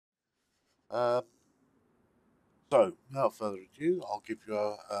Um, so, without further ado, I'll give you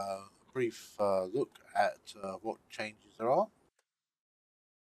a brief look at what changes there are.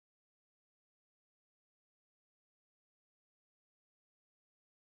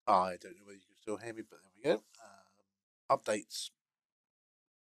 I don't know whether you can still hear me, but there we go. Updates.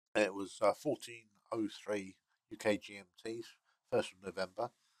 It was 14:03 UK GMT, 1st of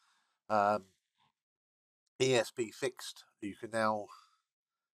November. Um, ESP fixed. You can now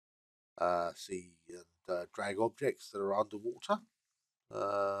see and drag objects that are underwater.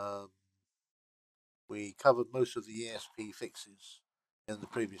 Um, we covered most of the ESP fixes in the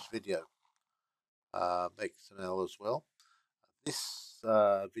previous video. XML as well. This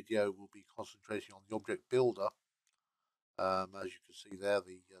video will be concentrating on the object builder. As you can see there,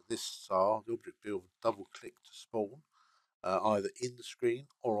 the lists are the object builder. Double click to spawn, either in the screen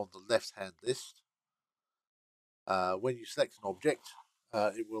or on the left hand list. When you select an object,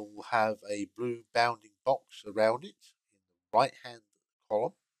 it will have a blue bounding box around it in the right hand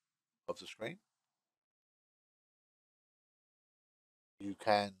column of the screen. You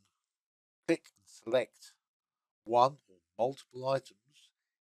can click and select one or multiple items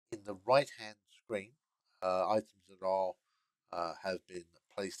in the right hand screen, items that are have been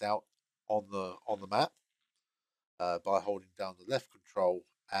placed out on the map by holding down the left control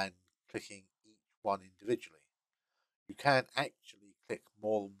and clicking each one individually. You can actually click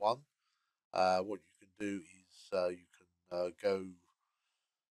more than one. What you can do is you can go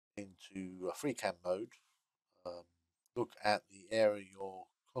into a free cam mode, um, look at the area you're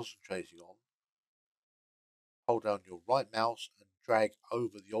concentrating on, hold down your right mouse and drag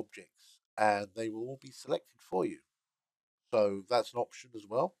over the objects, and they will all be selected for you. So that's an option as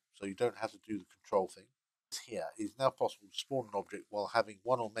well. So you don't have to do the control thing. Here it is now possible to spawn an object while having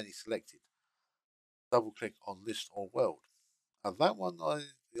one or many selected. Double click on list or world. And that one, I'm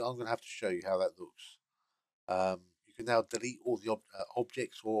going to have to show you how that looks. You can now delete all the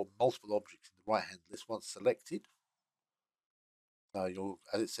objects or multiple objects in the right hand list once selected.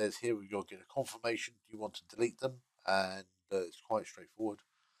 As it says here, you'll get a confirmation you want to delete them, and it's quite straightforward.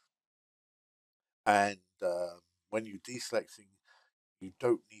 And when you're deselecting, you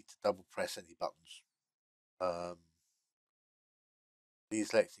don't need to double press any buttons. Um,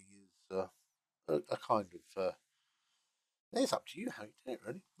 Deselecting is a kind of it's up to you how you do it,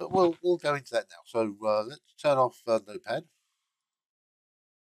 really. But we'll go into that now. So let's turn off Notepad,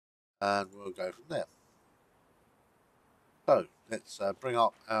 and we'll go from there. So let's bring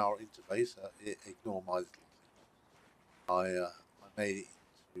up our interface. Ignore my little thing. I made it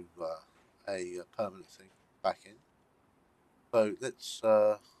into a permanent thing back in. So let's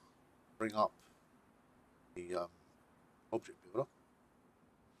bring up the object builder.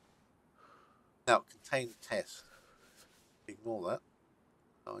 Now contain test. Ignore that.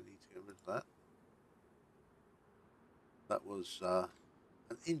 I need to get rid of that. That was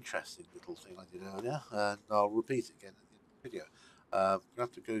an interesting little thing I did earlier, and I'll repeat it again at the end of the video. I'm going to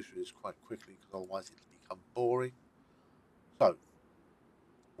have to go through this quite quickly because otherwise it'll become boring. So,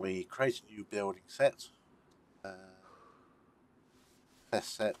 we create a new building set,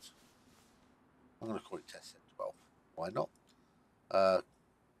 test set. I'm going to call it test set 12. Why not?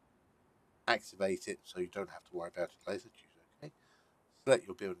 Activate it so you don't have to worry about it later. Choose OK. Select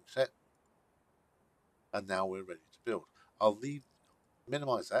your building set, and now we're ready to build. I'll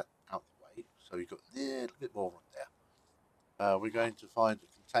minimize that out of the way so you've got a little bit more on there. We're going to find a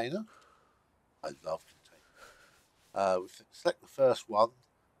container. I love containers. We select the first one,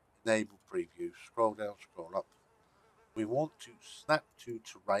 enable preview, scroll down, scroll up. We want to snap to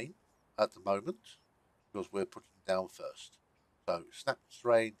terrain at the moment because we're putting down first. So snap to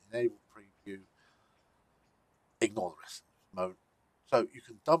terrain, enable preview, ignore the rest of the moment. So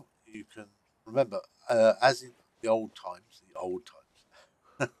you can remember, as in the old times,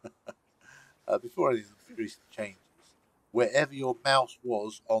 before any of the recent changes, wherever your mouse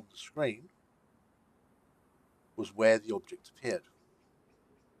was on the screen was where the object appeared.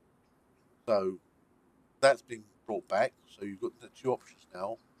 So that's been brought back. So you've got the two options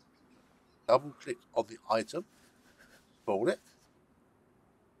now. Double click on the item, spawn it,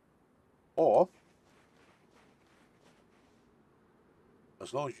 or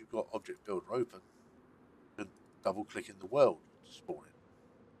as long as you've got object builder open, you can double click in the world to spawn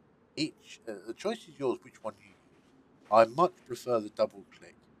it. The choice is yours which one you use. I much prefer the double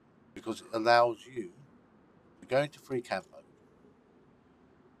click because it allows you to go into free cam mode,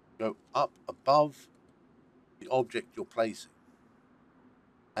 go up above the object you're placing,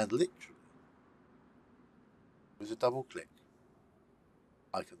 and literally with a double click,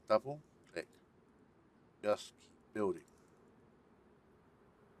 I can double click, just keep building.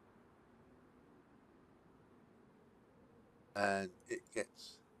 and it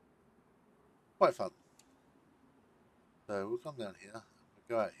gets quite fun. So we'll come down here,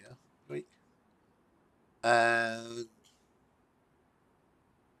 we'll go out here, tweak, and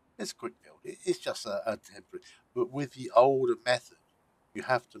it's a quick build. It's just a template, but with the older method, you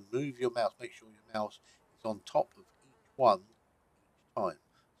have to move your mouse. Make sure your mouse is on top of each one each time.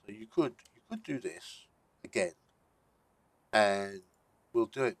 So you could do this again, and we'll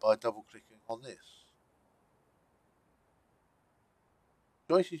do it by double clicking on this.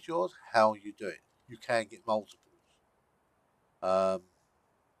 Choice is yours. How you do it. You can get multiples.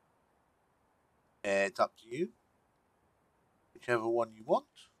 It's up to you. Whichever one you want,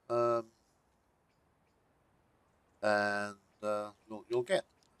 and you'll get.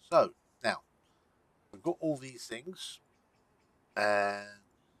 So now we've got all these things, and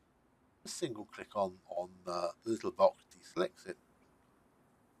a single click on the little box deselects it.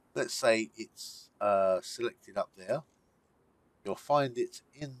 Let's say it's selected up there. You'll find it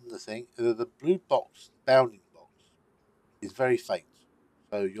in the thing. The blue box, the bounding box, is very faint,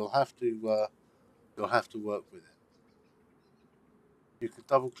 so you'll have to work with it. You can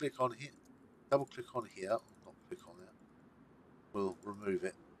double click on here, or not click on it. We'll remove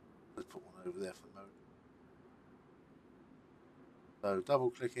it. Let's put one over there for the moment. So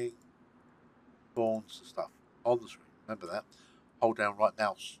double clicking spawns the stuff on the screen. Remember that. Hold down right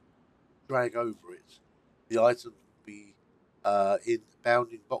mouse, drag over it. The items will be in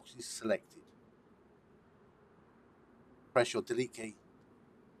bounding boxes selected. Press your delete key.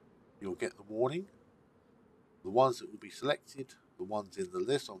 You'll get the warning. The ones that will be selected, the ones in the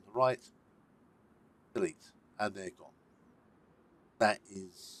list on the right, delete, and they're gone. That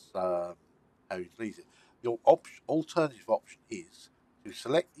is how you delete it. Your alternative option is to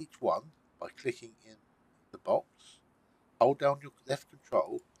select each one by clicking in the box, hold down your left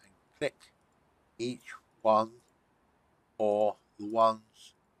control, and click each one or the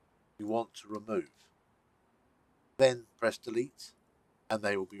ones you want to remove. Then press delete, and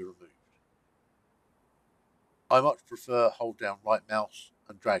they will be removed. I much prefer hold down right mouse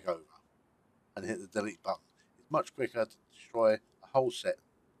and drag over and hit the delete button. It's much quicker to destroy a whole set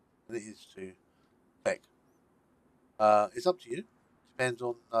than it is to click. It's up to you. Depends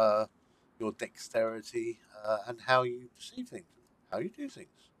on your dexterity and how you perceive things, how you do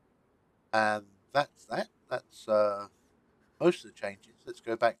things. And that's that. That's most of the changes. Let's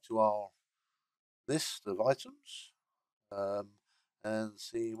go back to our list of items and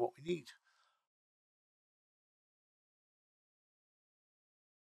see what we need.